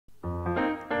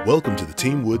Welcome to the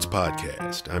Team Woods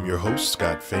Podcast. I'm your host,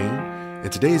 Scott Fain,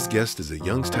 and today's guest is a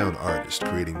Youngstown artist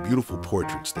creating beautiful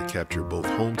portraits that capture both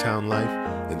hometown life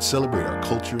and celebrate our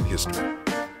culture and history.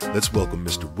 Let's welcome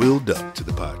Mr. Will Duck to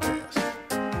the podcast.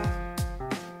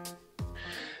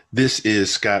 This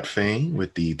is Scott Fain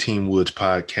with the Team Woods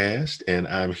Podcast, and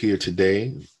I'm here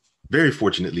today, very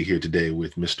fortunately here today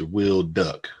with Mr. Will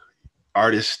Duck,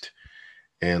 artist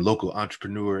and local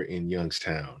entrepreneur in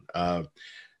Youngstown.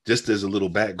 Just as a little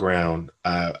background,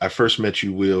 I first met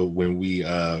you, Will, when we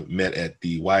met at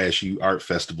the YSU Art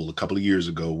Festival a couple of years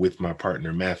ago with my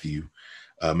partner, Matthew,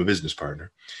 my business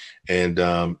partner. And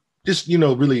just,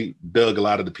 really dug a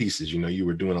lot of the pieces. You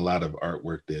were doing a lot of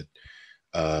artwork that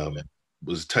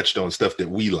was touched on stuff that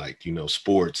we liked,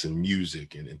 sports and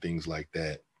music and things like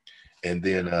that. And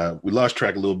then we lost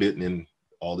track a little bit, and then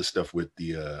all this stuff with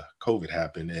the COVID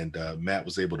happened. And Matt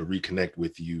was able to reconnect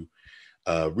with you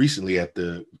recently at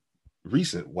the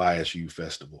recent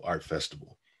YSU art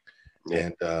festival. Yeah.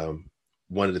 And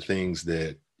one of the things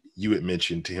that you had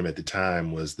mentioned to him at the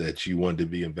time was that you wanted to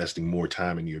be investing more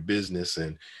time in your business.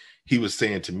 And he was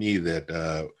saying to me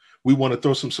that we want to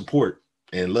throw some support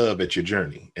and love at your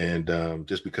journey. And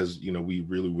just because, we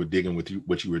really were digging with you,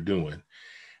 what you were doing.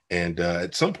 And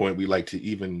at some point, we'd like to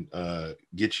even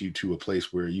get you to a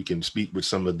place where you can speak with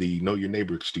some of the Know Your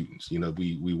Neighbor students.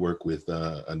 We work with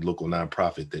a local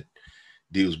nonprofit that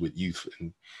deals with youth,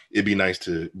 and it'd be nice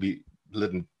to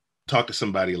talk to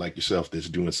somebody like yourself that's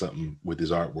doing something with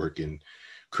his artwork and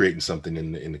creating something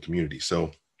in the community.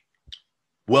 So,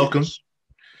 welcome,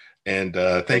 and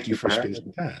thank you for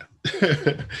spending time.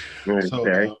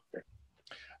 So,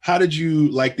 how did you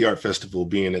like the art festival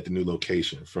being at the new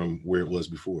location from where it was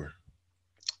before?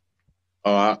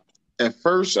 At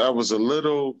first, I was a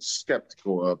little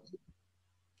skeptical of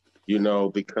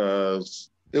it, because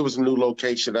it was a new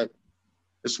location.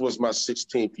 This was my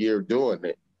 16th year doing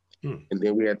it. And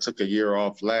then we took a year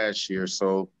off last year.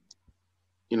 So,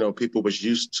 people was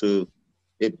used to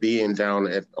it being down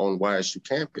on YSU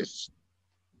campus.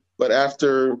 But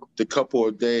after the couple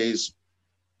of days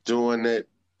doing it,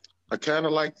 I kind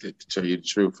of liked it, to tell you the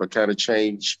truth. I kind of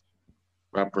changed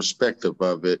my perspective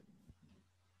of it,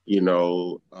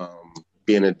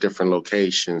 being at different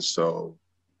locations. So,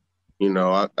 I'm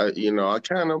a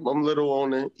little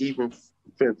on the even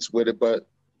fence with it, but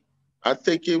I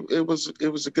think it was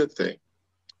a good thing.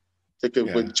 I think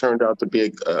it turned out to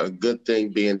be a good thing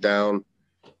being down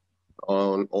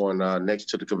on next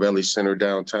to the Cavelli Center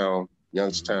downtown,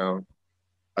 Youngstown.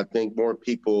 Mm-hmm. I think more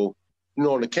people,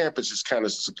 on the campus is kind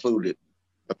of secluded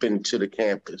up into the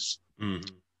campus.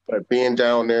 Mm-hmm. But being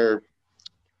down there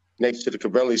next to the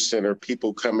Cavelli Center,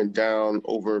 people coming down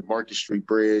over Market Street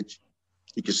Bridge,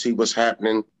 you can see what's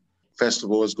happening.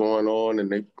 Festival is going on, and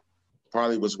they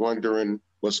probably was wondering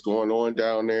what's going on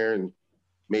down there, and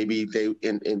maybe they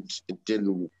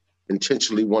didn't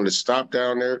intentionally want to stop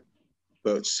down there,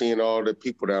 but seeing all the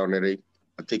people down there,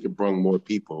 I think it brought more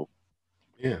people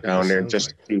down there just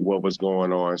to see what was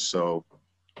going on. So,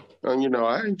 I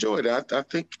enjoyed it. I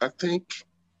think,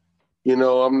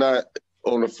 I'm not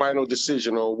on the final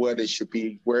decision on where it should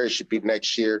be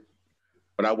next year,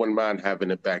 but I wouldn't mind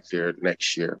having it back there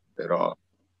next year at all.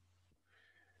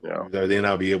 Then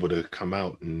I'll be able to come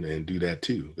out and do that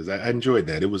too, because I enjoyed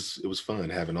that. It was fun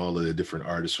having all of the different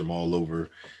artists from all over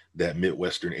that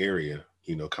Midwestern area,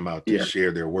 come out to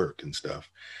share their work and stuff.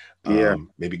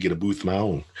 Maybe get a booth of my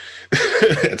own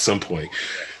at some point.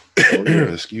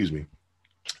 Excuse me.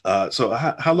 So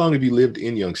how long have you lived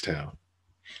in Youngstown?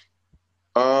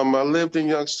 I lived in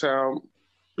Youngstown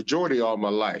majority all my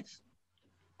life.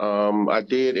 I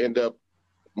did end up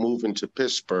moving to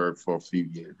Pittsburgh for a few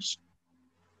years.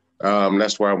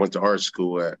 That's where I went to art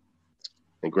school at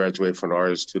and graduated from the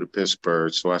Art Institute of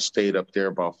Pittsburgh. So I stayed up there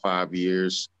about 5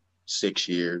 years, 6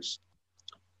 years.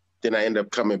 Then I ended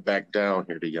up coming back down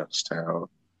here to Youngstown.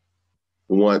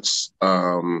 Once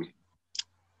I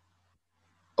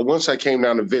came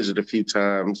down to visit a few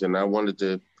times, and I wanted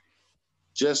to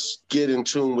just get in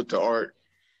tune with the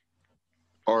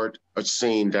art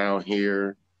scene down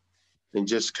here, and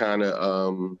just kind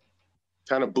of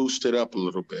boost it up a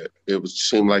little bit. It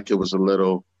seemed like it's a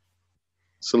little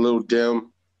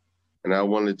dim, and I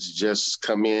wanted to just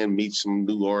come in, meet some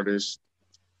new artists,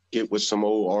 get with some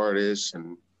old artists,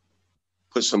 and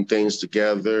put some things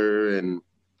together, and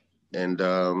end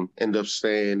up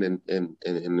staying and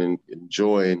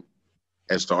enjoying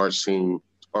as the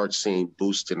art scene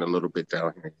boosting a little bit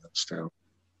down here in Youngstown.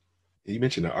 You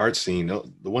mentioned the art scene.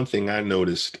 The one thing I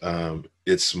noticed,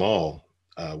 it's small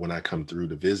when I come through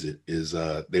to visit, is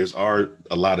there's a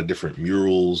lot of different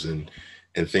murals and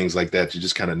things like that. You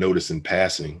just kind of notice in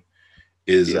passing.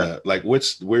 Is Yeah. like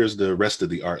where's the rest of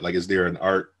the art? Like, is there an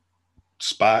art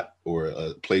spot or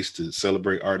a place to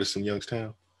celebrate artists in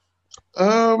Youngstown?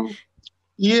 Um,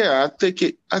 yeah, I think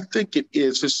it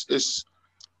is. It's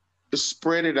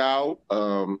spread it out.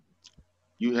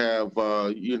 You have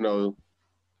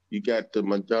you got the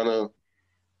Madonna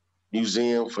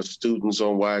Museum for students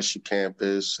on YSU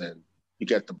campus, and you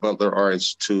got the Butler Art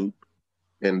Institute,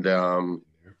 and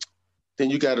then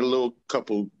you got a little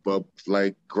couple of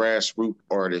like grassroots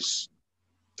artists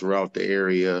throughout the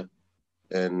area,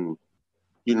 and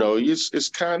it's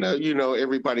kind of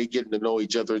everybody getting to know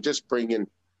each other, just bringing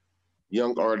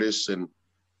young artists and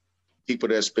people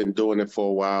that's been doing it for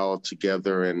a while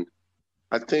together. And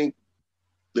I think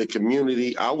the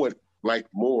community, I would like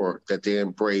more that they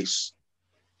embrace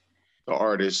the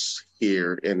artists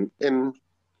here, and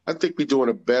I think we're doing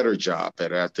a better job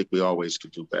at it. I think we always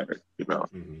could do better.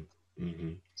 Hmm.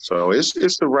 Hmm. So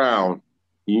it's around.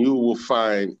 You will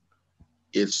find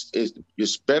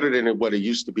it's better than what it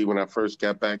used to be when I first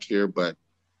got back here, but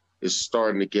it's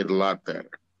starting to get a lot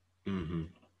better. Hmm.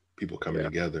 People coming Yeah,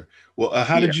 together. Well,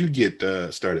 how yeah. did you get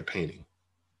started painting?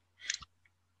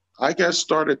 I got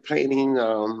started painting.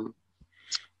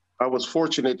 I was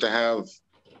fortunate to have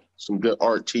some good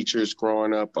art teachers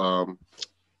growing up.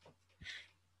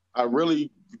 I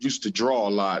really used to draw a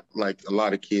lot, like a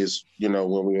lot of kids. When we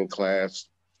were in class,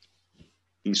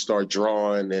 you start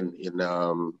drawing, and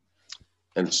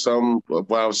some.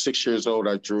 When I was 6 years old,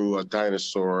 I drew a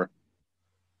dinosaur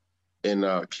in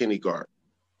kindergarten.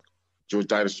 Drew a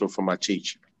dinosaur for my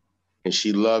teacher, and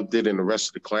she loved it, and the rest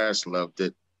of the class loved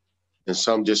it. And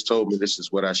some just told me this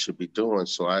is what I should be doing,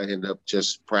 so I ended up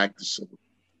just practicing,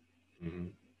 Hmm.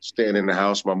 staying in the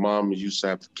house. My mom used to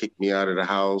have to kick me out of the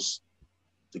house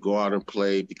to go out and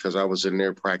play because I was in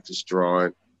there practice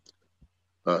drawing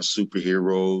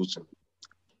superheroes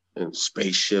and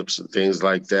spaceships and things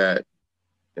like that.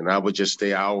 And I would just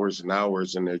stay hours and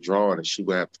hours in there drawing, and she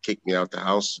would have to kick me out the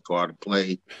house to go out and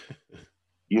play,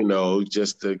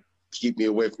 just to keep me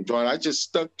away from drawing. I just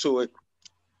stuck to it.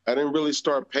 I didn't really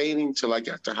start painting till I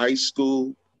got to high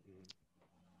school.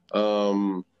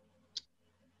 Um,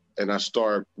 and I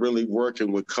started really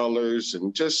working with colors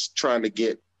and just trying to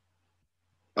get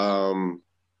um,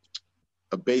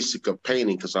 a basic of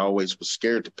painting because I always was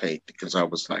scared to paint because I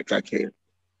was like, I can't.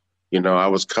 I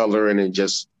was coloring and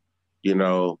just, you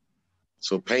know,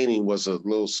 so painting was a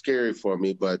little scary for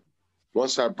me. But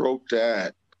once I broke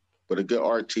that, but a good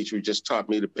art teacher just taught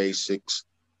me the basics.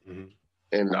 Hmm.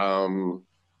 And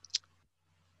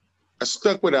I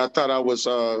stuck with it. I thought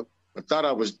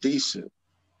I was decent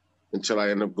until I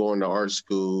ended up going to art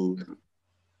school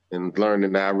and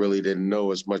learning that I really didn't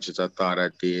know as much as I thought I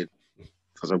did.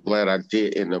 Because I'm glad I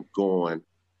did end up going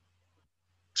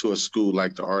to a school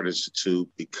like the Art Institute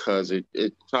because it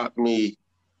taught me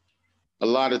a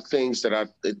lot of things that I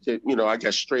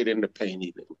got straight into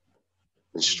painting and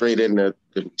Hmm. straight into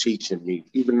them teaching me.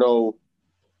 Even though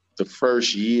the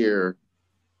first year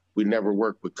we never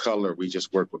worked with color, we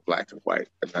just worked with black and white.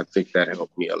 And I think that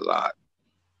helped me a lot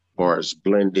as far as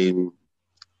blending,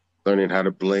 learning how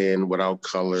to blend without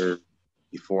color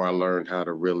before I learned how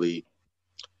to really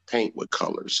paint with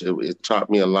colors. It taught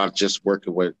me a lot just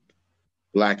working with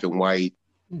black and white.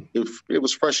 It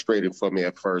was frustrating for me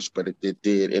at first, but it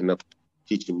did end up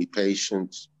teaching me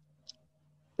patience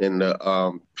and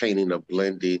the painting of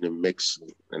blending and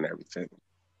mixing and everything.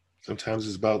 Sometimes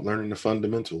it's about learning the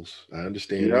fundamentals. I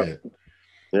understand Yep, that.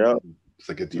 yep, It's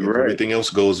like you're if right. everything else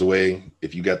goes away,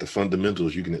 if you got the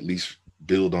fundamentals, you can at least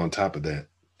build on top of that.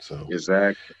 So,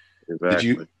 Exactly, did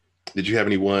you exactly. did you have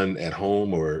anyone at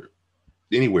home or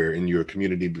anywhere in your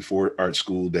community before art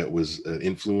school that was an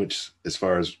influence as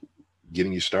far as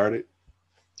getting you started?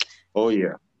 Oh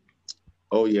yeah,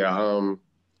 oh yeah.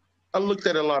 I looked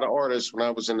at a lot of artists when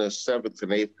I was in the seventh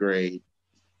and eighth grade.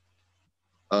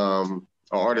 An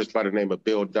artist by the name of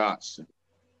Bill Dotson.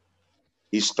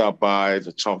 He stopped by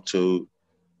to talk to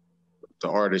the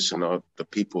artists and the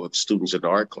people, the students in the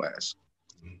art class,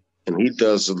 and he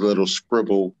does a little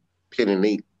scribble pen and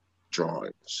ink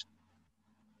drawings.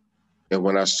 And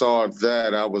when I saw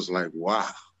that, I was like, wow,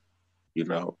 you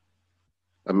know,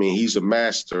 I mean, he's a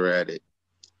master at it.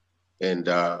 And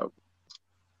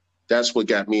that's what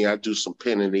got me. I do some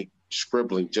pen and ink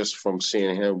scribbling just from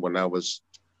seeing him when I was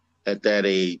at that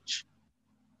age.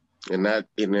 And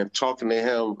then talking to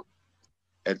him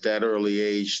at that early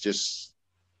age, just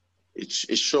it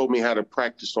showed me how to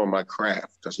practice on my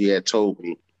craft because he had told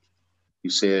me, he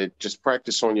said, just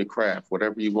practice on your craft.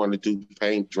 Whatever you want to do,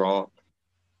 paint, draw,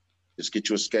 just get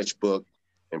you a sketchbook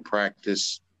and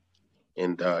practice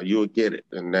and you'll get it.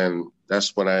 And then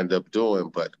that's what I ended up doing.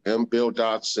 But him, Bill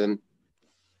Dotson,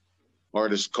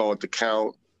 artist called The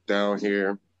Count down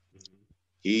here.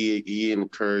 He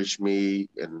encouraged me,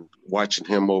 and watching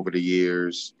him over the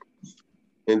years.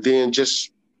 And then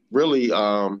just really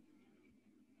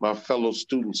my fellow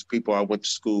students, people I went to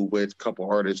school with, a couple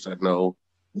artists I know,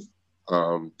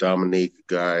 Dominique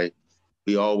guy,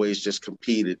 we always just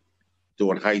competed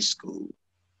during high school.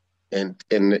 And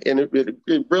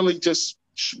it really just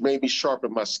made me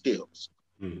sharpen my skills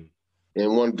Mm-hmm.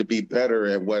 and wanted to be better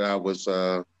at what I was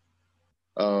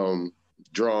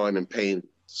drawing and painting.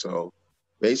 So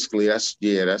basically that's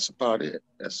about it.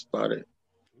 That's about it.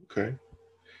 Okay.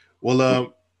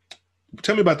 Well,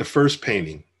 tell me about the first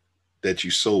painting that you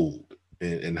sold,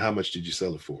 and how much did you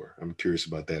sell it for? I'm curious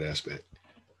about that aspect.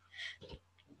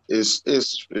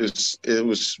 It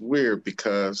was weird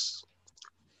because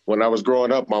when I was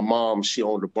growing up, my mom, she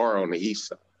owned a bar on the east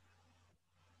side.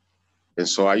 And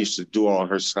so I used to do all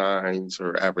her signs,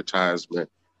 her advertisement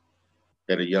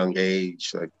at a young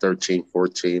age, like 13,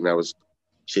 14.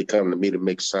 She'd come to me to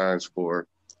make signs for her.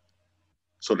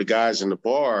 So the guys in the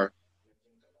bar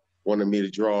wanted me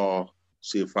to draw,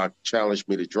 see if I challenged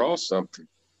me to draw something.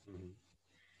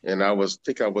 Mm-hmm. And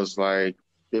think I was like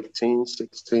 15,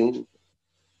 16.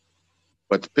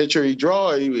 But the picture he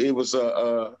drew, it was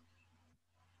a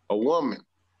woman.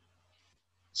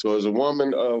 So as a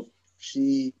woman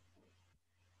she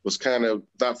was kind of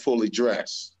not fully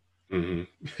dressed.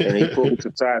 Mm-hmm. And he pulled me to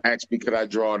the side and asked me, could I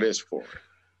draw this for her?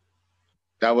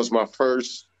 That was my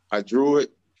first, I drew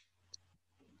it.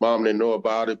 Mom didn't know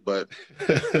about it, but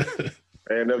I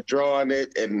ended up drawing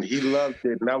it and he loved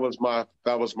it. And that was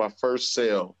my first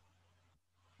sale.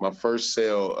 My first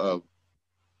sale of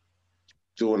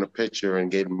doing a picture and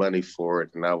getting money for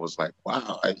it. And I was like,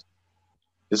 wow,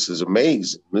 this is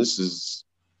amazing. This is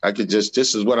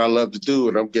what I love to do,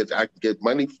 and I can get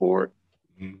money for it.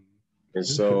 Mm-hmm. And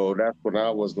so that's when I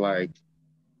was like,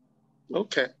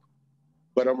 okay.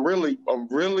 But I'm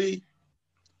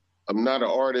not an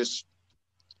artist.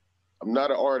 I'm not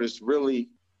an artist really.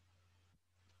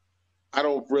 I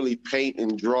don't really paint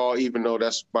and draw, even though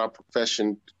that's my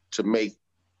profession, to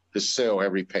sell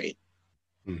every paint.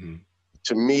 Mm-hmm.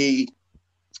 To me,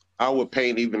 I would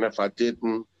paint even if I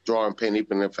didn't draw and paint,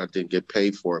 even if I didn't get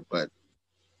paid for it. But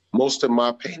most of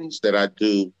my paintings that I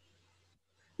do,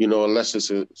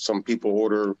 unless some people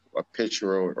order a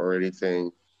picture or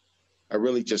anything, I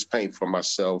really just paint for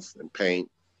myself and paint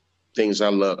things I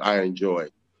love, I enjoy,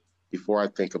 before I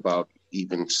think about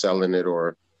even selling it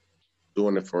or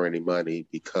doing it for any money.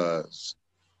 Because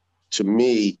to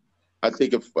me, I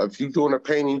think if you're doing a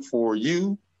painting for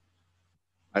you,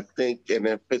 I think, and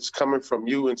if it's coming from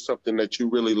you and something that you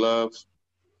really love,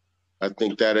 I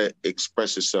think that it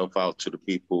expresses itself out to the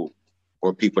people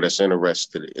or people that's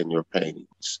interested in your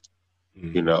paintings.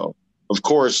 Mm-hmm. Of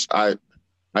course, I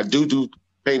do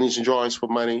paintings and drawings for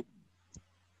money,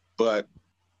 but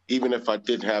even if I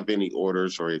didn't have any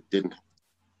orders or it didn't,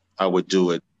 I would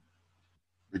do it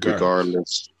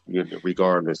regardless,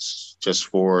 regardless,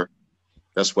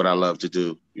 that's what I love to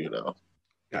do.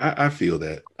 I feel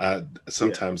that.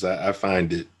 Sometimes I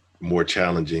find it more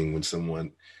challenging when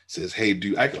someone says, "Hey,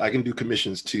 I can do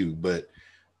commissions too," but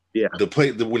yeah,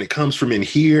 when it comes from in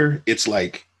here, it's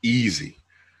like easy.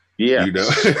 Yeah,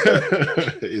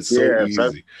 it's so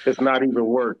easy. It's not even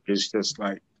work. It's just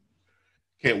like,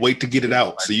 can't wait to get it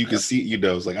out so you can see.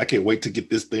 It's like I can't wait to get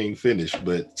this thing finished.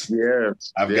 But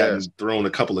I've gotten thrown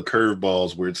a couple of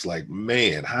curveballs where it's like,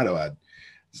 man, how do I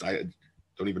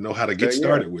don't even know how to get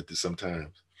started with it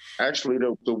sometimes. Actually,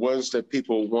 the ones that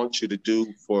people want you to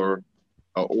do for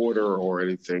an order or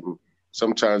anything,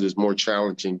 sometimes it's more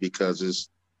challenging because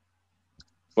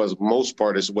for the most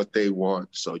part, it's what they want.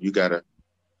 So you got to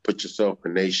put yourself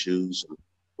in their shoes and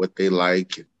what they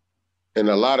like. And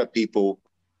a lot of people,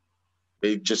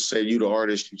 they just say you the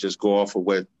artist, you just go off of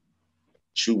what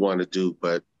you want to do,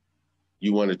 but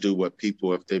you want to do what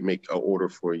people, if they make an order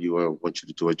for you or want you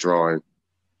to do a drawing,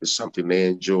 it's something they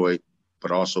enjoy, but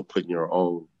also putting your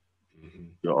own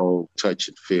touch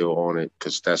and feel on it,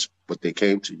 because that's what they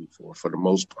came to you for the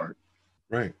most part.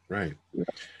 Right. Yeah.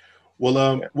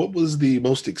 Well, what was the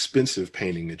most expensive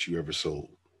painting that you ever sold?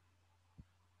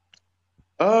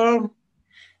 I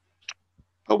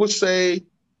would say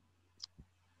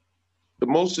the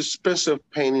most expensive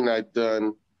painting I've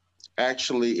done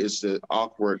actually is the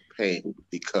awkward painting,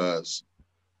 because,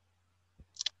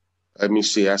 let me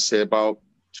see, I say about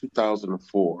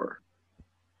 2004.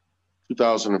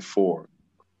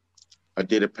 I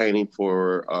did a painting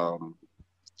for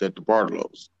the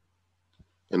Bartolows,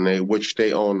 which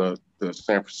they own the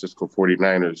San Francisco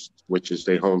 49ers, which is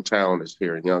their hometown, is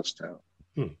here in Youngstown.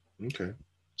 Okay.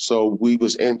 So we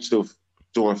was into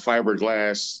doing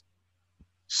fiberglass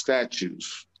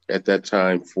statues at that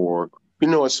time for,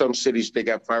 in some cities they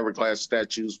got fiberglass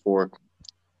statues for,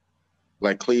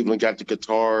 like Cleveland got the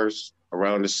guitars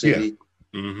around the Yeah. city.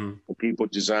 Mm-hmm. And people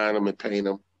design them and paint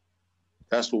them.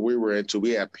 That's what we were into.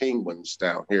 We had penguins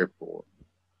down here for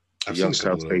the I've seen a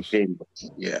Youngstown couple of State those.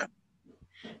 Penguins. Yeah.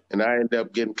 And I ended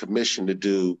up getting commissioned to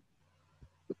do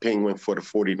the penguin for the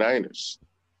 49ers.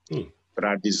 But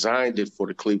I designed it for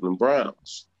the Cleveland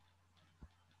Browns.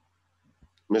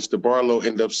 Mr. Barlow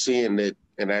ended up seeing it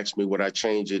and asked me would I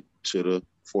change it to the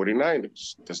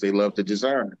 49ers because they love the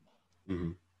design.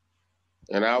 Mm-hmm.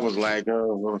 And I was like,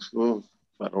 oh,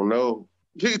 I don't know.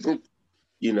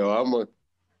 I'm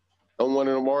one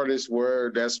of them artists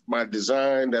where that's my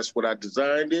design. That's what I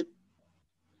designed it.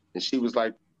 And she was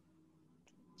like,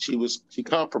 she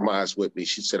compromised with me.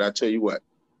 She said, I tell you what,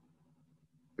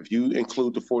 if you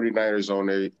include the 49ers on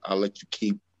there, I'll let you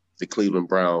keep the Cleveland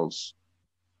Browns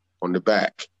on the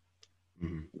back.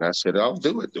 Mm-hmm. And I said, I'll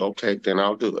do it. Okay, then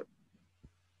I'll do it.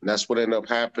 And that's what ended up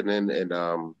happening. And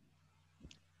I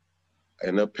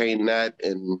ended up painting that.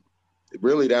 And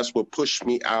really that's what pushed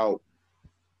me out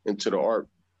into the art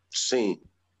scene.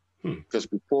 Because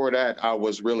before that, I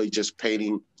was really just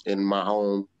painting in my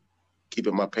home,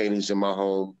 keeping my paintings in my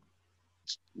home.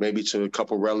 Maybe to a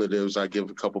couple relatives, I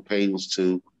give a couple paintings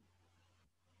to.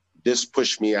 This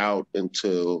pushed me out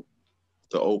into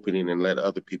the opening and let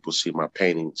other people see my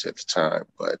paintings at the time.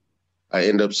 But I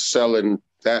ended up selling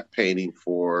that painting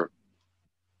for,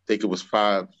 I think it was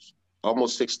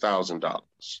almost $6,000.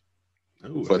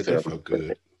 Oh, I bet that felt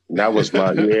good. That was my,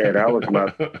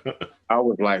 I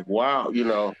was like, wow,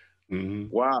 mm-hmm.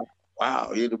 Wow.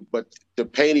 But the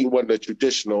painting wasn't a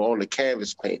traditional on the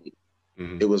canvas painting.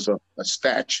 Mm-hmm. It was a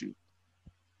statue,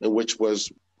 and which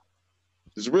was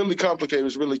really complicated. It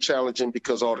was really challenging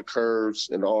because all the curves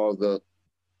and all the,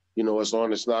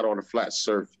 it's not on a flat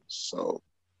surface. So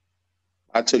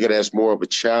I took it as more of a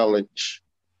challenge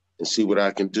and see what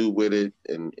I can do with it.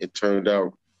 And it turned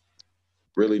out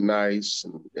really nice.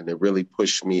 And it really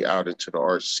pushed me out into the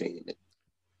art scene.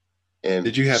 And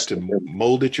did you have to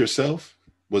mold it yourself?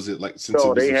 Was it like, since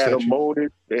no, it was they a had statue? them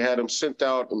molded. They had them sent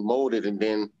out and molded, and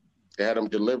then they had them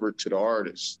delivered to the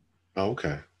artist. Oh,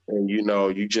 okay. And,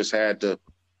 you just had to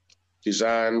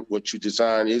design what you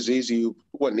design. It's easy. It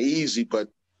wasn't easy, but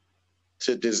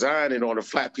to design it on a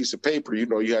flat piece of paper, you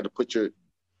had to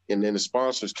and then the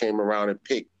sponsors came around and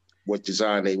picked what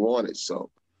design they wanted.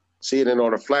 So seeing it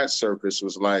on a flat surface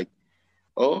was like,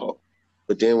 oh,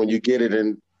 but then when you get it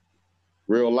in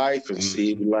real life and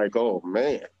see it, you're like, oh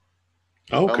man,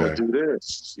 okay, I'm gonna do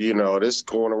this. This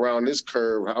going around this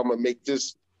curve, I'm gonna make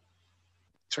this.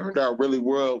 Turned out really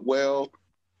well,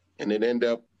 and it ended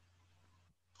up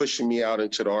pushing me out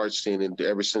into the art scene. And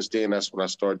ever since then, that's when I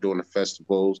started doing the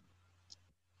festivals,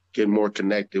 getting more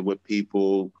connected with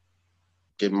people,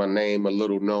 getting my name a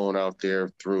little known out there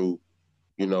through,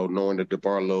 knowing the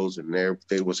DeBarlows, and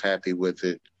they was happy with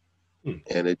it.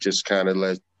 And it just kind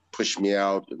of pushed me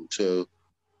out into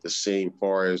the scene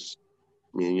far as,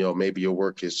 maybe your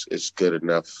work is good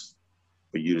enough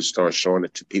for you to start showing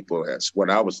it to people. That's what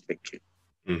I was thinking,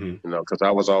 because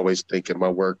I was always thinking my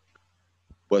work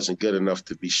wasn't good enough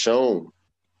to be shown,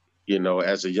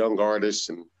 as a young artist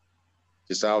and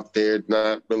just out there,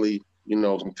 not really,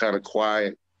 I'm kind of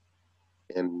quiet.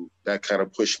 And that kind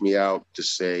of pushed me out to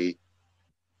say,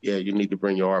 yeah, you need to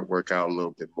bring your artwork out a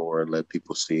little bit more and let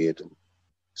people see it and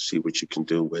see what you can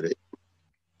do with it.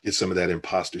 Get some of that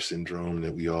imposter syndrome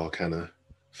that we all kind of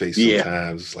face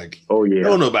sometimes. It's like, oh yeah,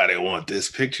 no, nobody want this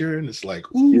picture. And it's like,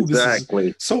 ooh, exactly.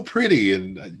 This is so pretty.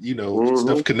 And,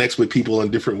 stuff connects with people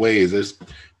in different ways. There's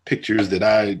pictures that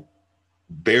I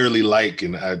barely like.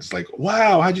 And I was like,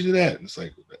 wow, how'd you do that? And it's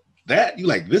like, that? You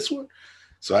like this one?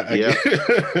 So I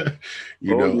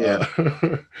you never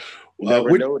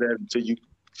know that until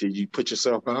you put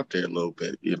yourself out there a little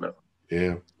bit,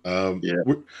 Yeah.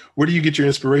 Where do you get your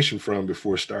inspiration from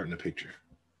before starting a picture?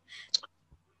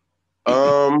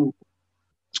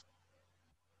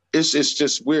 It's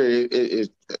just weird.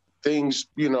 Things,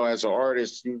 as an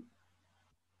artist,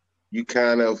 you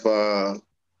kind of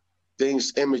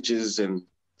images and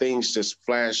things just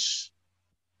flash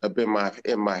up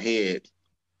in my head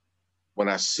when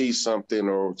I see something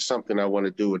or something I want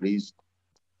to do. And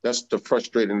that's the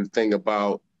frustrating thing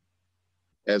about,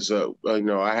 I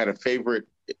had a favorite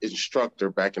instructor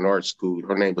back in art school.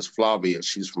 Her name was Flavia.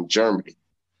 She's from Germany.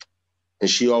 And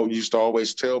she used to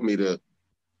always tell me to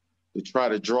try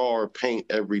to draw or paint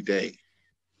every day.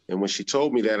 And when she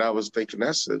told me that, I was thinking,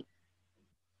 that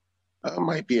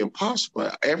might be impossible.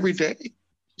 Every day?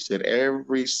 She said,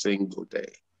 every single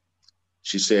day.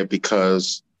 She said,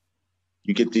 because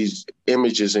you get these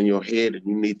images in your head and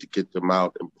you need to get them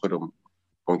out and put them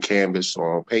on canvas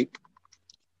or on paper.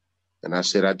 And I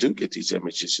said, I do get these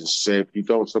images. And she said, if you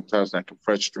don't, sometimes that can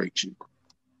frustrate you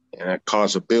and that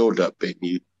cause a buildup in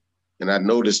you. And I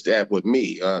noticed that with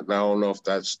me. I don't know if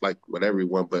that's like with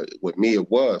everyone, but with me it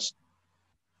was.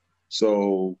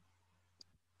 So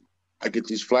I get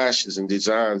these flashes and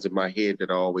designs in my head that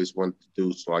I always wanted to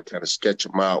do. So I kind of sketch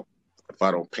them out if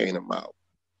I don't paint them out.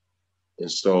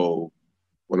 And so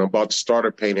when I'm about to start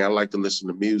a painting, I like to listen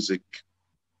to music.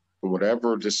 And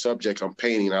whatever the subject I'm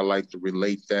painting, I like to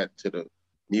relate that to the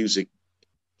music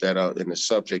that in the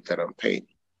subject that I'm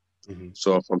painting. Mm-hmm.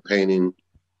 So if I'm painting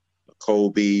a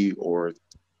Kobe or,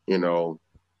 you know,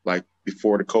 like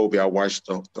before the Kobe, I watched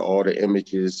all the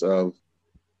images of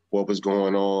what was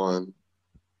going on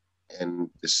and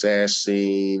the sad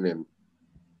scene,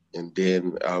 and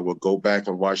then I would go back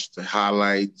and watch the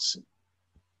highlights,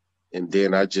 and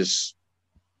then I just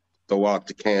throw out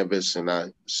the canvas and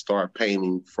I start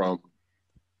painting from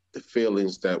the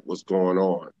feelings that was going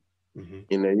on. Mm-hmm.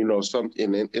 And then, you know,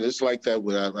 and it's like that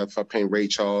when if I paint Ray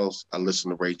Charles, I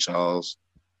listen to Ray Charles,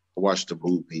 I watch the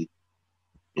movie.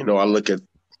 You know, I look at,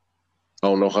 I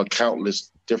don't know, her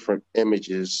countless different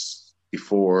images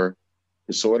before.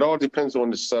 And so it all depends on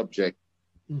the subject.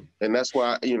 Mm. And that's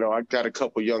why, you know, I got a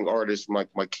couple young artists, my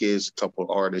kids, a couple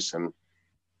artists, and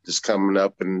just coming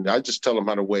up. And I just tell them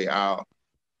how to weigh out.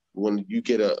 When you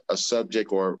get a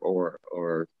subject or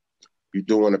you're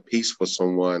doing a piece for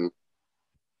someone,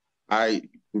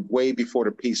 way before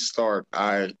the piece start,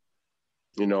 I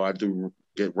do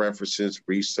get references,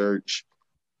 research,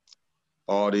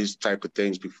 all these type of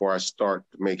things before I start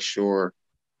to make sure,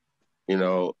 you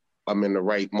know, I'm in the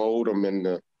right mode.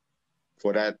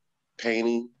 For that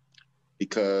painting,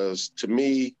 because to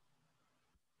me,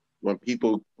 when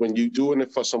you're doing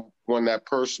it for someone that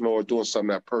personal or doing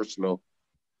something that personal,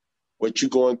 what you're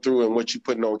going through and what you're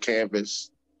putting on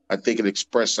canvas, I think it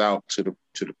express out to the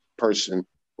person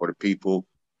or the people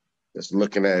that's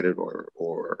looking at it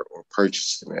or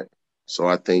purchasing it. So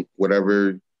I think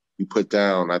whatever you put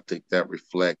down, I think that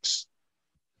reflects,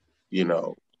 you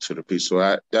know, to the piece.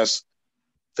 So that's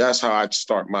how I'd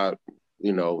start my,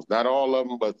 you know, not all of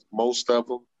them, but most of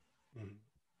them, mm-hmm.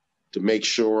 to make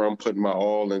sure I'm putting my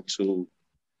all into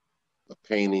a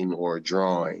painting or a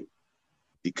drawing,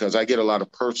 because I get a lot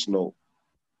of personal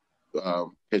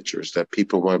pictures that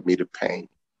people want me to paint,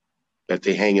 that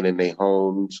they hanging in their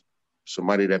homes,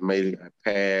 somebody that may have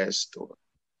passed or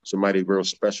somebody real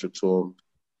special to them.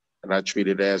 And I treat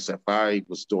it as if I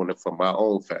was doing it for my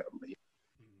own family.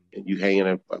 And you hanging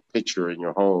a picture in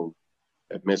your home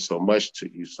that meant so much to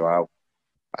you. So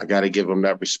I got to give them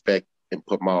that respect and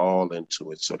put my all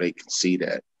into it so they can see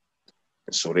that.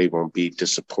 And so they won't be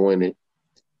disappointed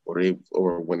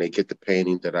or when they get the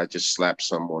painting that I just slapped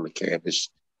some on the canvas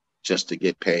just to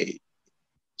get paid.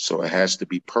 So it has to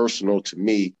be personal to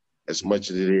me as much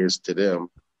as it is to them,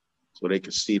 so they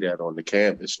can see that on the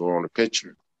canvas or on the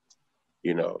picture.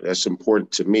 You know, that's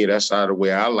important to me. That's how the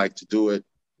way I like to do it,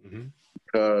 mm-hmm.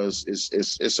 because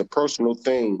it's a personal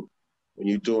thing when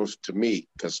you do it to me,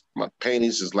 because my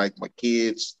paintings is like my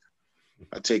kids.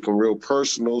 I take them real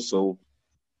personal. So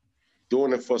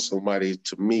doing it for somebody,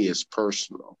 to me, is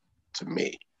personal to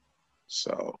me.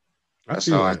 So that's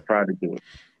how I try to do it.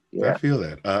 Yeah. I feel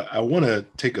that. I want to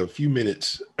take a few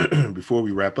minutes before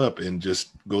we wrap up and just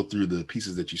go through the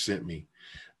pieces that you sent me.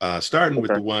 Starting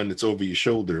with the one that's over your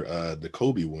shoulder, the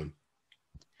Kobe one.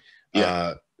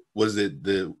 Yeah. Was it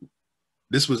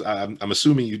I'm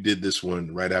assuming you did this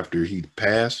one right after he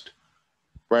passed?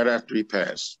 Right after he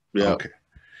passed. Yeah. Okay.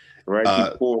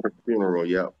 Right before the funeral.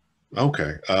 Yeah.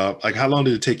 Okay. Like how long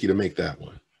did it take you to make that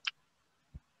one?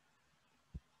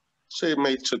 Say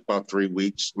it took about 3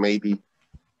 weeks, maybe.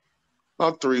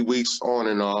 About 3 weeks on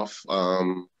and off.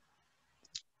 The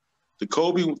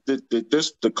Kobe,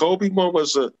 the Kobe one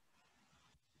was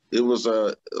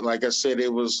like I said, I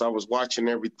was watching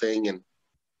everything, and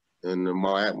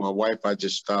my wife, I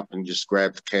just stopped and just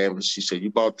grabbed the canvas. She said, "You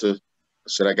about to?" I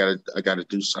said, "I gotta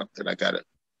do something. I gotta,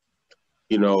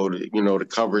 the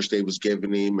coverage they was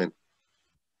giving him and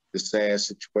the sad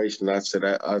situation." I said,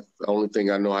 the only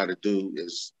thing I know how to do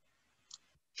is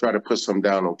try to put some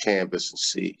down on canvas and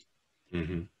see.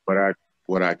 Mm-hmm.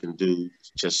 What I can do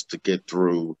just to get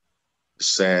through the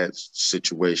sad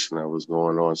situation that was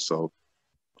going on. So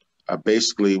I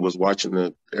basically was watching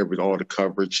all the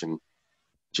coverage and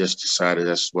just decided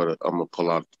that's what I'm gonna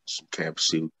pull out some canvas,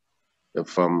 see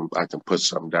if I can put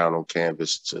something down on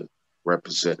canvas to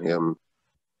represent him.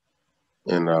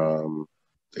 And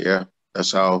yeah,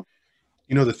 that's how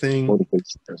the thing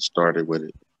started with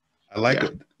it. I like Yeah,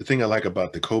 the thing I like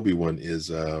about the Kobe one is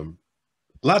a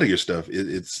lot of your stuff.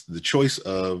 It's the choice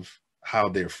of how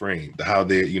they're framed, how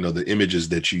they, the images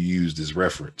that you used as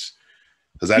reference.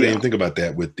 Because I didn't yeah, even think about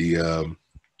that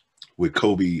with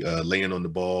Kobe laying on the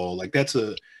ball. Like that's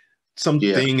yeah,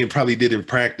 something it probably did in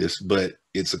practice, but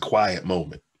it's a quiet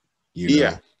moment, you yeah,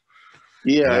 know. And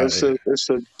yeah. I It's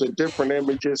the different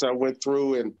images I went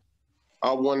through, and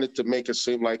I wanted to make it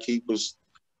seem like he was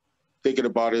thinking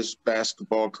about his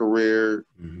basketball career.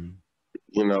 mhm.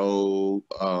 You know,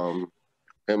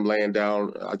 him laying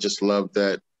down. I just love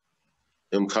that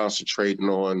him concentrating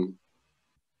on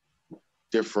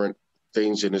different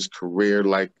things in his career,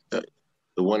 like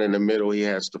the one in the middle. He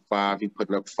has the five. He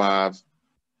putting up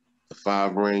the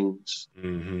five rings,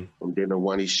 Mhm. and then the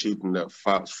one he's shooting the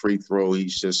five free throw.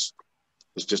 It's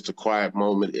just a quiet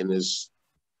moment in his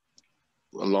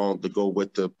along to go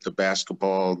with the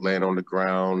basketball laying on the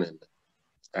ground, and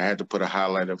I had to put a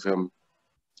highlight of him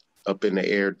up in the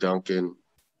air dunking.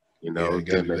 Yeah, you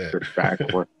gotta Then do that.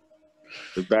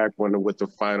 the back one with the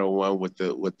final one with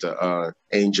the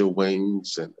angel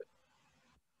wings and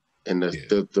Yeah.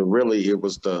 the really it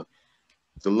was the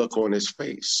look on his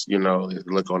face. The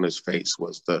look on his face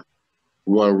was the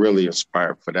one really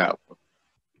inspired for that one.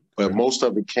 But Okay. most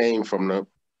of it came from him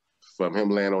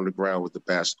laying on the ground with the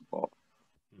basketball.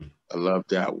 Hmm. I love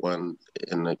that one,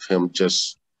 and like him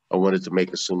just. I wanted to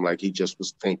make it seem like he just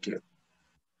was thinking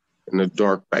in the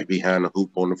dark back behind the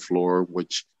hoop on the floor,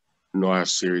 which how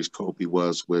serious Kobe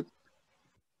was with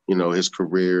his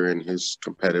career and his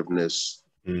competitiveness.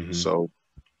 Mhm. So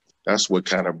that's what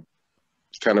kind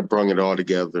of brung it all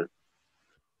together.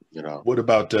 You know. What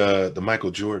about the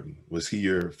Michael Jordan? Was he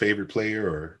your favorite player,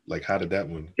 or like how did that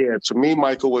one? Yeah, to me,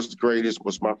 Michael was the greatest.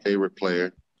 Was my favorite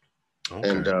player,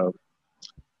 and Okay.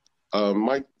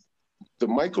 Mike, the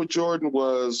Michael Jordan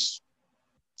was.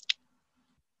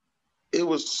 It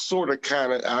was sort of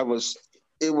kind of. I was.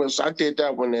 It was. I did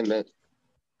that one in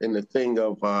the thing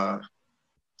of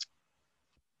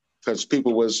because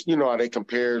people was how they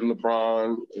compared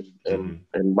LeBron Mhm.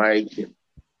 and Mike,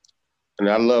 and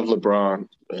I love LeBron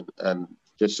and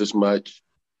just as much.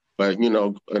 But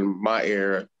in my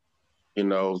era, you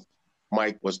know,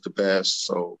 Mike was the best.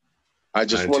 So I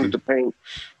just Mine wanted too. to paint,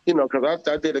 because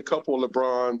I did a couple of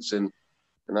LeBrons and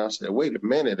I said, wait a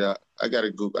minute, I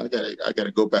gotta go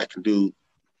back and do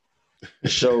the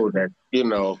show that I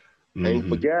ain't Mhm.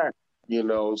 forgot.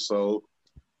 So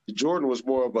Jordan was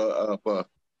more of a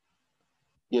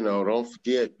don't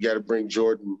forget, you got to bring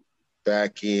Jordan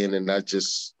back in, and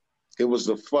it was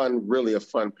really a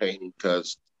fun painting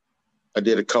because I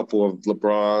did a couple of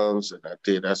LeBrons,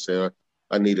 and I said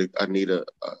I need a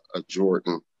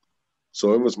Jordan.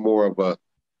 So it was more of a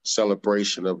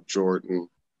celebration of Jordan,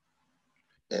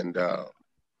 and Yeah,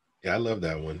 I love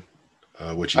that one.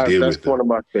 What you did that's with one him. of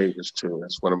my favorites too.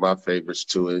 That's one of my favorites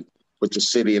too. It with the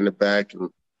city in the back, and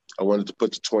I wanted to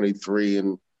put the 23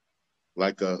 in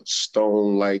like a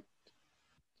stone, like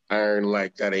iron,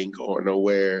 like that ain't going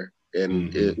nowhere.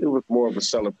 And Mhm. it was more of a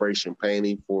celebration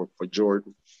painting for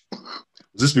Jordan.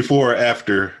 Was this before or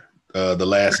after the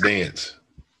Last Dance?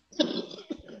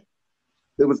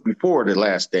 It was before the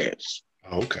Last Dance.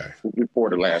 Oh, okay. It was before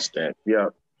the Last Dance. Yeah,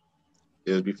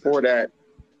 it was before that.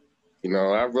 I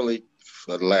really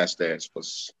for the Last Dance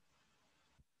was.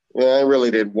 Yeah, I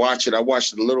really didn't watch it. I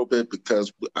watched it a little bit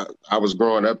because I was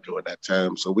growing up during that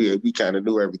time, so we kind of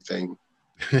knew everything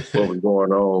what was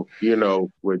going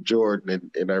on, with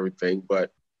Jordan and everything.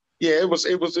 But yeah, it was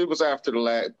after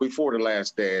before the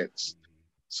Last Dance,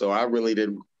 so I really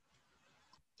didn't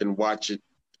watch it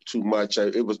too much.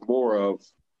 It was more of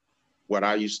what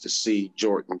I used to see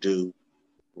Jordan do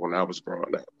when I was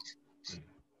growing up.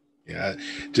 Yeah,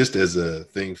 just as a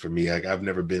thing for me, I've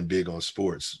never been big on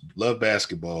sports. Love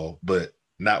basketball, but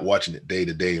not watching it day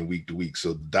to day and week to week.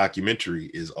 So the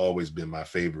documentary has always been my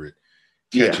favorite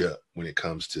Yeah, catch up when it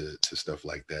comes to stuff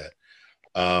like that.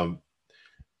 Um,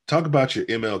 talk about your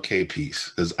MLK piece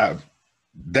because I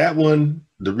that one.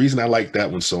 The reason I like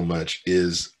that one so much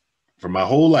is for my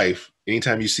whole life.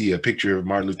 Anytime you see a picture of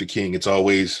Martin Luther King, it's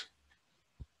always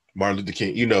Martin Luther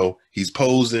King. He's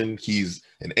posing. He's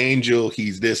an angel.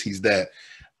 He's this. He's that.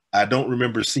 I don't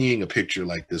remember seeing a picture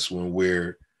like this one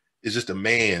where it's just a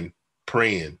man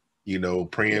praying,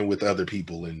 praying with other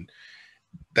people. And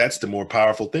that's the more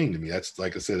powerful thing to me. That's,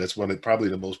 like I said, that's probably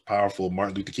the most powerful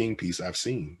Martin Luther King piece I've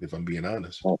seen, if I'm being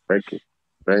honest. oh, thank you.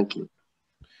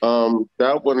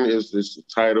 That one is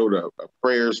titled "A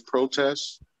Prayers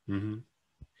Protest." Mm-hmm.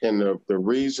 And the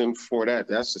reason for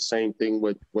that's the same thing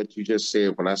with what you just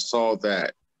said. When I saw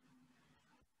that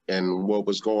and what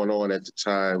was going on at the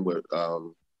time with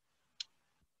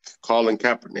Colin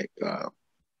Kaepernick.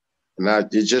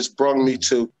 It just brought me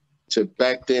to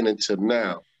back then until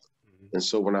now. And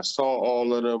so when I saw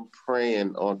all of them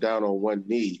praying on down on one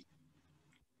knee,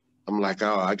 I'm like,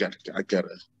 oh, I gotta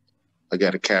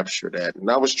capture that. And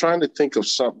I was trying to think of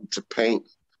something to paint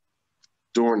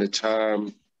during the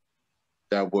time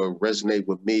that would resonate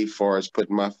with me, as far as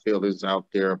putting my feelings out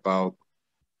there about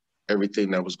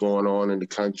everything that was going on in the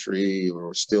country,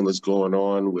 or still is going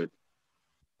on with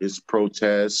this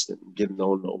protest and getting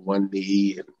on one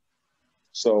knee. And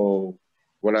so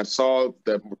when I saw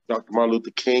that Dr. Martin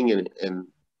Luther King and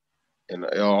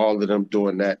all of them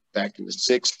doing that back in the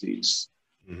 60s,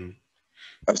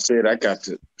 I said, I got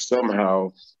to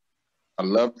somehow, I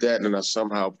love that, and I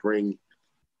somehow bring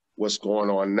what's going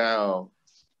on now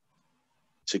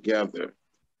together.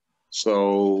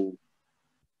 So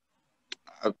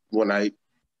when I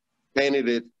painted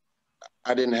it,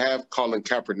 I didn't have Colin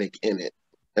Kaepernick in it.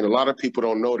 And a lot of people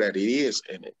don't know that he is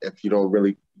in it if you don't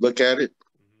really look at it.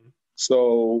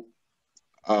 So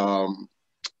I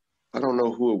don't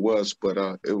know who it was, but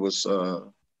it was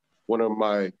one of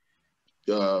my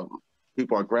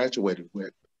people I graduated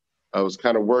with. I was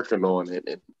kind of working on it,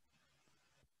 and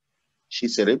she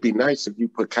said, it'd be nice if you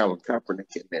put Colin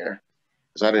Kaepernick in there,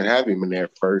 because I didn't have him in there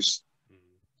first.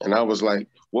 And I was like,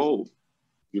 whoa,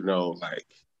 like,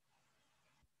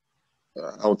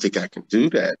 I don't think I can do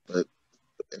that, but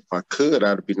if I could,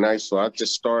 that'd be nice. So I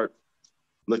just start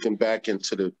looking back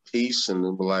into the piece, and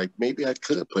then like, maybe I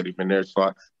could put him in there. So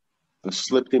I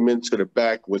slipped him into the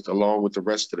back along with the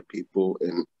rest of the people,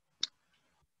 and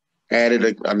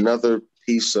added another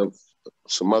piece of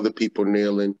some other people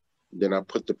kneeling. Then I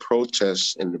put the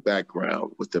protests in the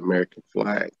background with the American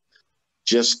flag,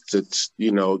 just to,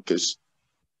 because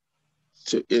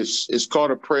it's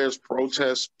called a prayers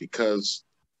protest, because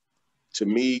to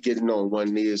me, getting on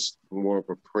one knee is more of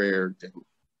a prayer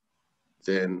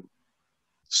than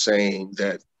saying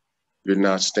that you're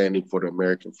not standing for the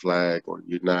American flag, or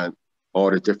you're not, all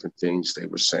the different things they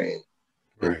were saying.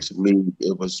 Right. And to me,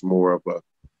 it was more of a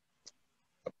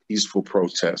peaceful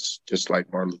protest, just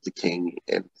like Martin Luther King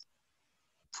and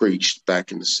preached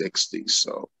back in the 60s.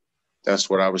 So that's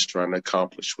what I was trying to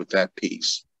accomplish with that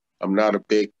piece. I'm not a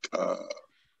big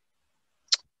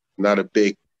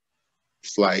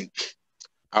like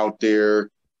out there.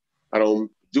 I don't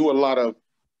do a lot of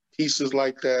pieces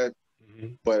like that.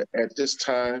 But at this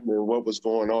time and what was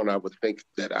going on, I would think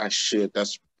that I should.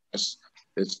 It's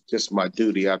just my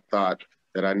duty. I thought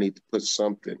that I need to put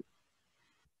something,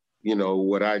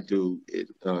 what I do,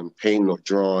 painting or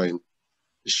drawing,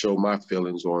 to show my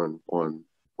feelings on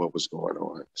what was going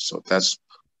on. So that's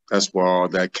where all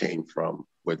that came from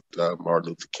with Martin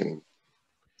Luther King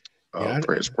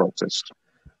prayers protest.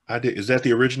 I did. Is that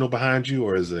the original behind you,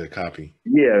 or is it a copy?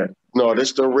 Yeah, no,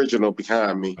 that's the original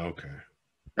behind me. Okay.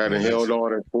 I held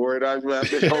on for it. I've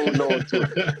been holding on to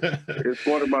it. It's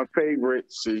one of my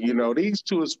favorites. These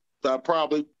two is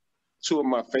probably two of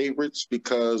my favorites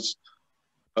because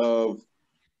of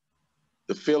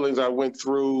the feelings I went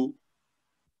through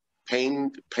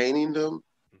painting them,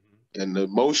 and the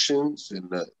emotions and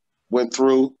went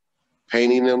through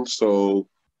painting them. So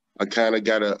I kind of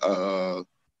got a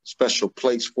special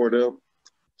place for them.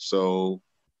 So,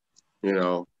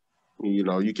 you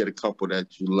get a couple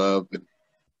that you love, and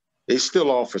they still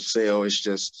all for sale. It's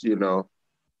just, because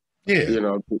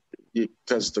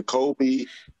the Kobe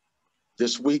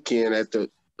last weekend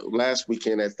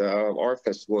at the art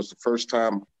festival was the first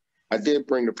time I did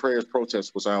bring the prayers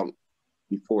protest was out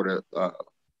before the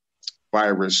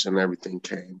virus and everything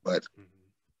came. But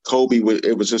Kobe,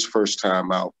 it was his first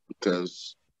time out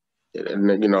because,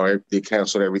 they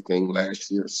canceled everything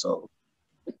last year. So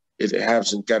it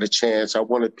hasn't got a chance. I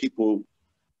wanted people,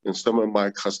 and some of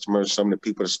my customers, some of the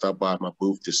people that stop by my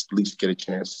booth, to at least get a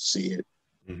chance to see it.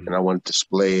 And I want to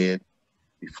display it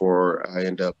before I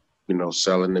end up,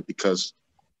 selling it, because,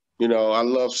 I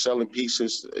love selling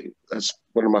pieces. That's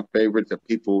one of my favorite, that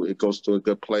people, it goes to a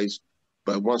good place.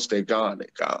 But once they're gone,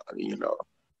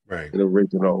 Right. An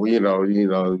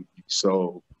original,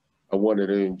 so I wanted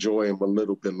to enjoy them a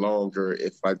little bit longer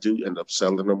if I do end up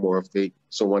selling them, or if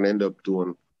someone end up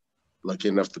doing lucky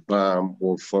enough to buy them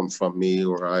or from me,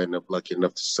 or I end up lucky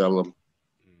enough to sell them.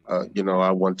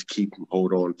 I want to keep them,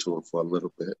 hold on to them for a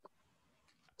little bit.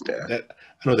 Yeah. I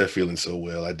know that feeling so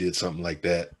well. I did something like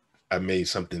that. I made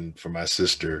something for my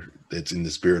sister that's in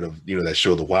the spirit of, that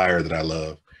show The Wire that I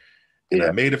love. And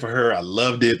I made it for her. I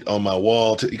loved it on my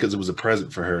wall because it was a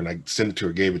present for her. And I sent it to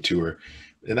her, gave it to her.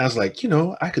 And I was like,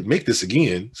 I could make this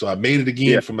again. So I made it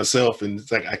again for myself. And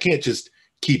it's like, I can't just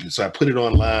keep it. So I put it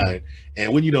online,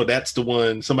 and when you know that's the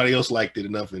one, somebody else liked it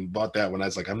enough and bought that one. I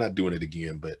was like, I'm not doing it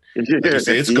again. But like you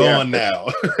said, it's Yeah, gone now.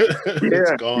 It's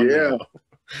yeah, gone yeah, now.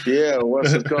 yeah.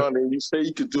 Once it's gone, and you say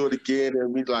you could do it again,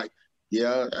 and we like,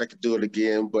 yeah, I could do it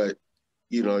again, but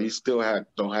you still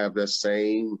don't have that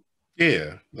same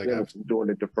Yeah, like feeling from doing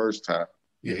it the first time.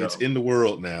 yeah, it's in the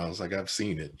world now. It's like I've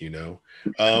seen it.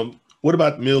 What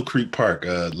about Mill Creek Park,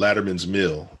 Latterman's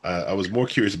Mill? I was more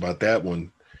curious about that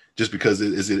one, just because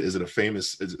is it a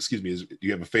famous? Excuse me, do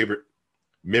you have a favorite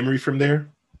memory from there?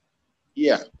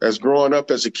 Yeah, as growing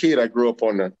up as a kid, I grew up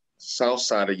on the south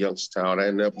side of Youngstown. I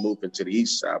ended up moving to the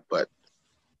east side, but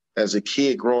as a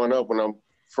kid growing up, when I'm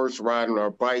first riding our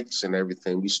bikes and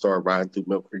everything, we started riding through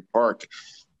Mill Creek Park.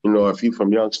 If you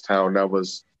from Youngstown, that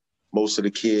was most of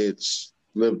the kids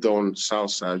lived on the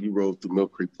south side. You rode through Mill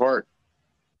Creek Park.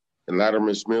 And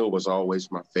Latterman's Mill was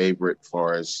always my favorite as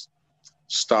far as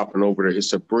stopping over there.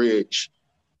 It's a bridge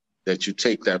that you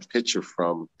take that picture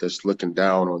from that's looking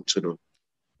down into the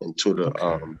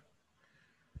Okay.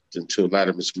 into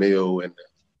Latterman's Mill and the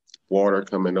water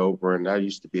coming over. And I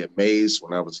used to be amazed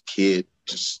when I was a kid,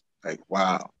 just like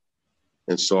wow.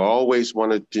 And so I always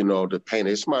wanted, to paint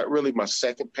it. It's really my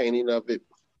second painting of it.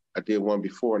 I did one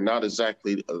before, not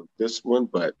exactly this one,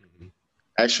 but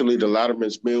actually the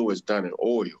Latterman's Mill was done in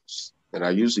oils. And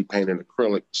I usually paint in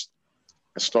acrylics.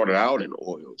 I started out in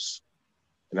oils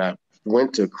and I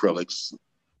went to acrylics.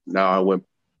 Now I went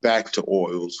back to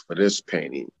oils for this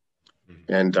painting.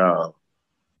 And I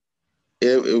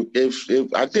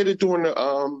did it during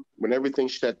the when everything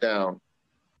shut down.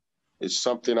 It's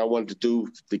something I wanted to do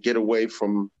to get away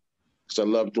from, because I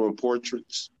love doing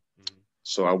portraits.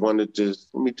 So I wanted to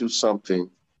let me do something,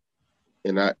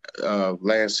 and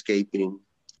landscaping.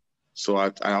 So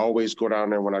I always go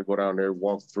down there. When I go down there,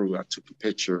 walk through, I took a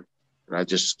picture and I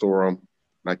just store them.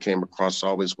 And I came across, I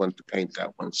always wanted to paint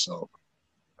that one. So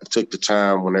I took the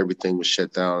time when everything was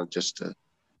shut down just to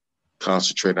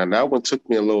concentrate on that one. Took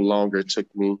me a little longer. It took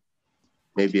me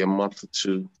maybe a month or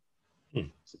two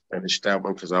to finish that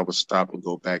one, because I would stop and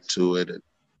go back to it.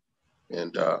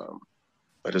 And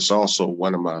but it's also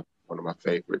one of my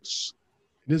favorites.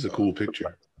 It is a cool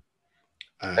picture.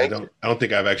 I Thank you. don't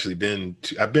think I've actually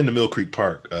I've been to Mill Creek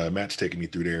Park. Matt's taking me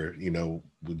through there. We'll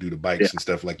do the Yeah. bikes and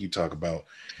stuff like you talk about,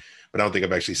 but I don't think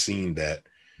I've actually seen that.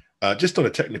 Just on a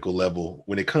technical level,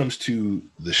 when it comes to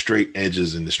the straight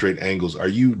edges and the straight angles, are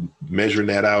you measuring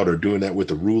that out or doing that with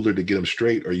a ruler to get them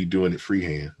straight? Or are you doing it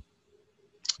freehand?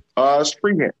 It's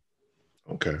freehand.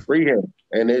 Okay. Freehand.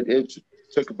 And it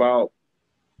took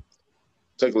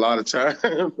took a lot of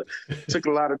time. Took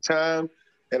a lot of time.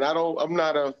 And I'm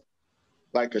not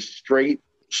like a straight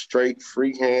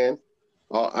freehand.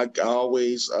 I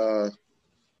always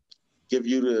give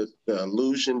you the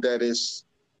illusion that it's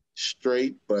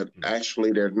straight, but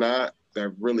actually they're not.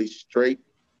 They're really straight.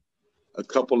 A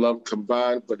couple of them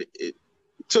combined, but it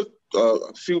took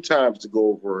a few times to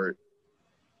go over it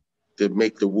to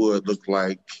make the wood look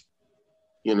like,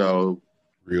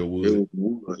 Real it wood. was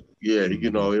wood. Yeah,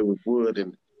 it was wood,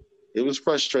 and it was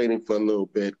frustrating for a little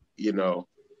bit,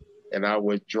 and I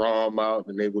would draw them out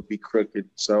and they would be crooked.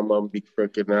 Some of them be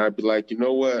crooked. And I'd be like, you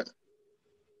know what?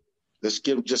 Let's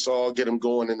get them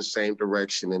going in the same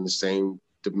direction, in the same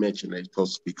dimension they're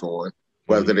supposed to be going,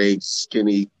 whether they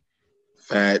skinny,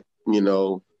 fat,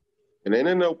 and they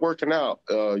end up working out.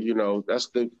 That's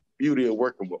the beauty of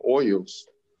working with oils.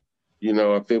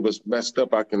 If it was messed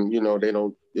up, I can, they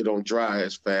don't dry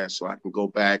as fast, so I can go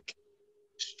back,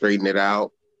 straighten it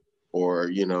out, or,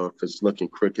 if it's looking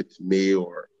crooked to me,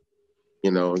 or,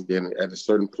 then at a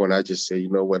certain point, I just say, you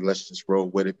know what, let's just roll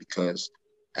with it, because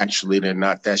actually they're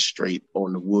not that straight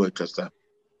on the wood, because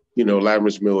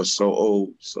Latterman's Mill is so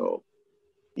old. So,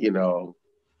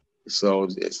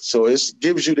 so it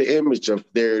gives you the image of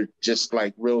they're just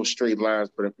like real straight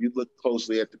lines. But if you look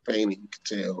closely at the painting, you can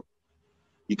tell.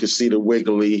 You can see the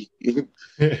wiggly,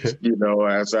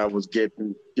 as I was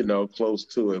getting, close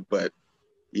to it. But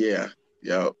yeah.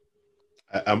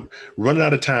 I'm running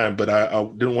out of time, but I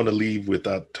didn't want to leave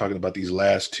without talking about these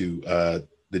last two.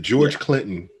 The George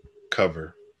Clinton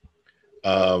cover.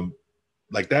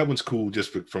 Like that one's cool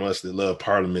just from us that love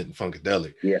Parliament and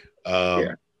Funkadelic. Yeah.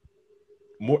 Yeah.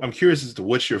 I'm curious as to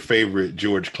what's your favorite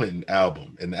George Clinton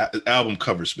album and album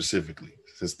cover specifically,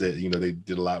 since that they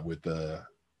did a lot with the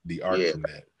art from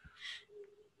that.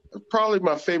 Probably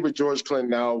my favorite George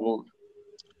Clinton album,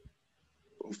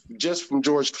 just from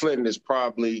George Clinton, is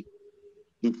probably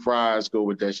 "Do Fries Go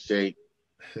with That Shake,"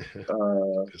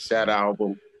 that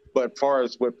album. But far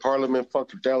as with Parliament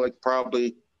Funkadelic,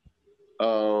 probably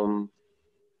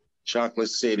Chocolate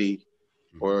City,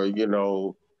 or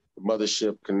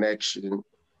Mothership Connection.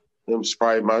 It was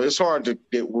probably it's hard to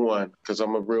get one because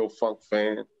I'm a real funk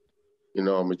fan. You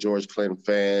know, I'm a George Clinton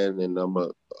fan and I'm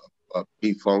a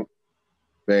P-Funk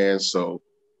fan. So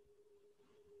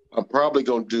I'm probably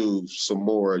going to do some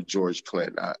more of George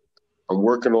Clinton. I'm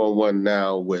working on one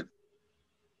now with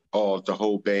all the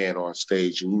whole band on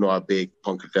stage. And you know how big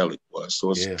Punkadelic was.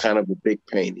 So it's Yeah. kind of a big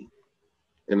painting.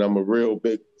 And I'm a real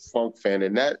big funk fan.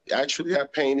 And that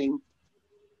painting,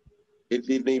 it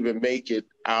didn't even make it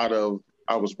out of,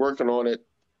 I was working on it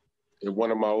at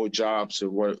one of my old jobs,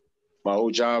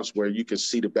 where you can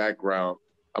see the background.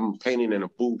 I'm painting in a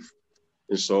booth.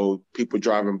 And so people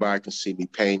driving by can see me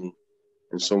painting.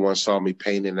 And someone saw me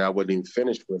painting and I wasn't even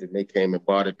finished with it. And they came and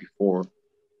bought it before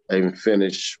I even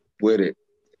finished with it.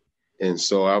 And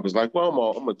so I was like, well,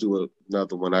 I'm going to do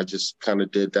another one. I just kind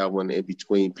of did that one in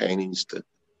between paintings to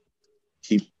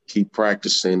keep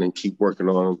practicing and keep working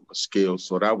on my skills.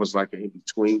 So that was like an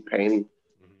in-between painting.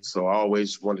 So I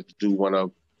always wanted to do one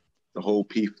of the whole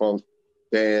P-Funk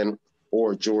band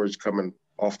or George coming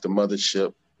off the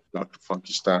mothership, Dr.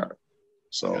 Funky Stein.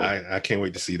 So I can't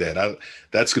wait to see that.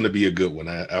 That's going to be a good one.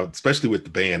 Especially with the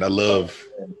band. I love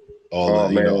all oh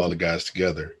the man, all the guys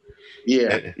together. yeah,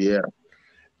 And, yeah,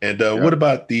 yeah. what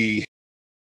about the?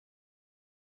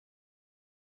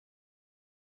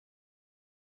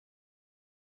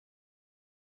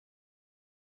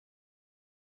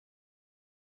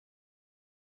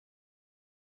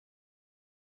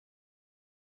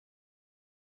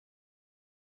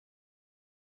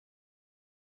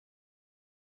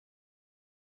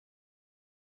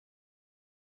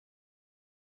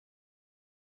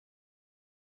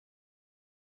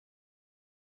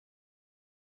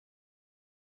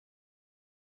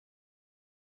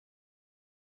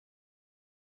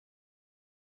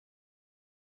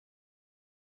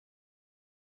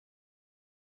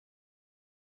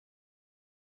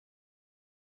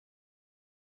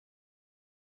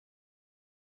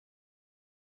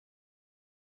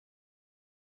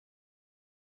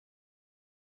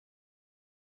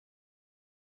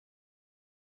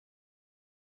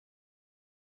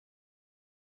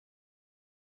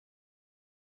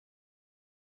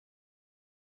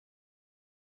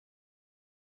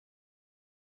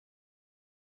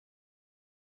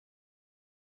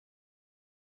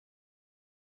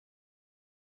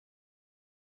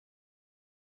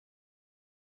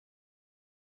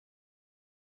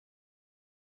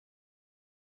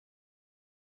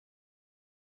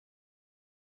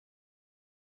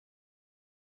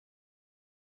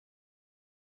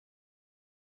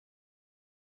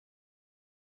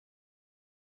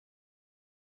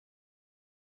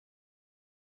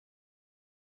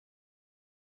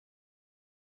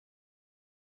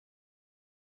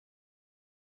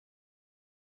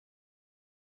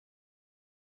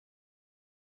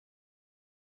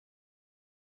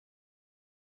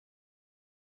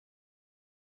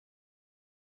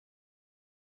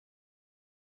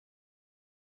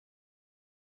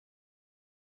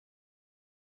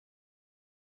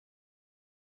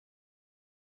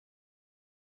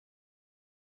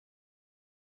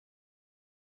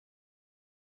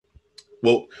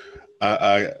 Well,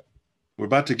 I we're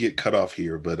about to get cut off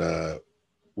here, but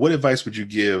what advice would you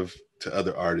give to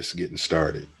other artists getting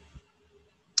started?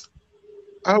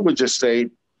 I would just say,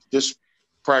 just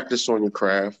practice on your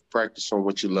craft, practice on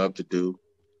what you love to do.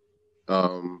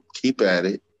 Keep at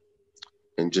it,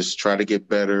 and just try to get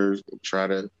better. And try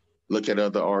to look at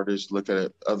other artists, look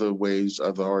at other ways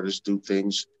other artists do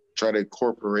things. Try to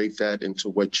incorporate that into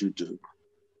what you do,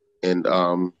 and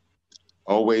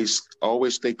always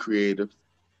stay creative.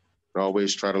 And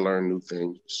always try to learn new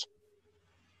things.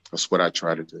 That's what I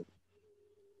try to do.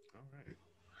 All right.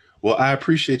 Well, I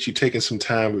appreciate you taking some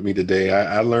time with me today.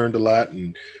 I learned a lot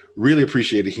and really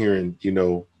appreciated hearing,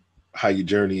 how your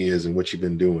journey is and what you've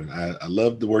been doing. I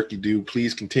love the work you do.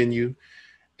 Please continue.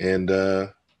 And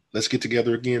let's get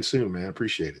together again soon, man. I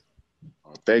appreciate it.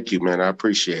 Thank you, man. I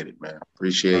appreciate it, man. All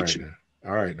Appreciate right you. now.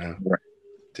 All right now. All right.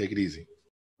 Take it easy.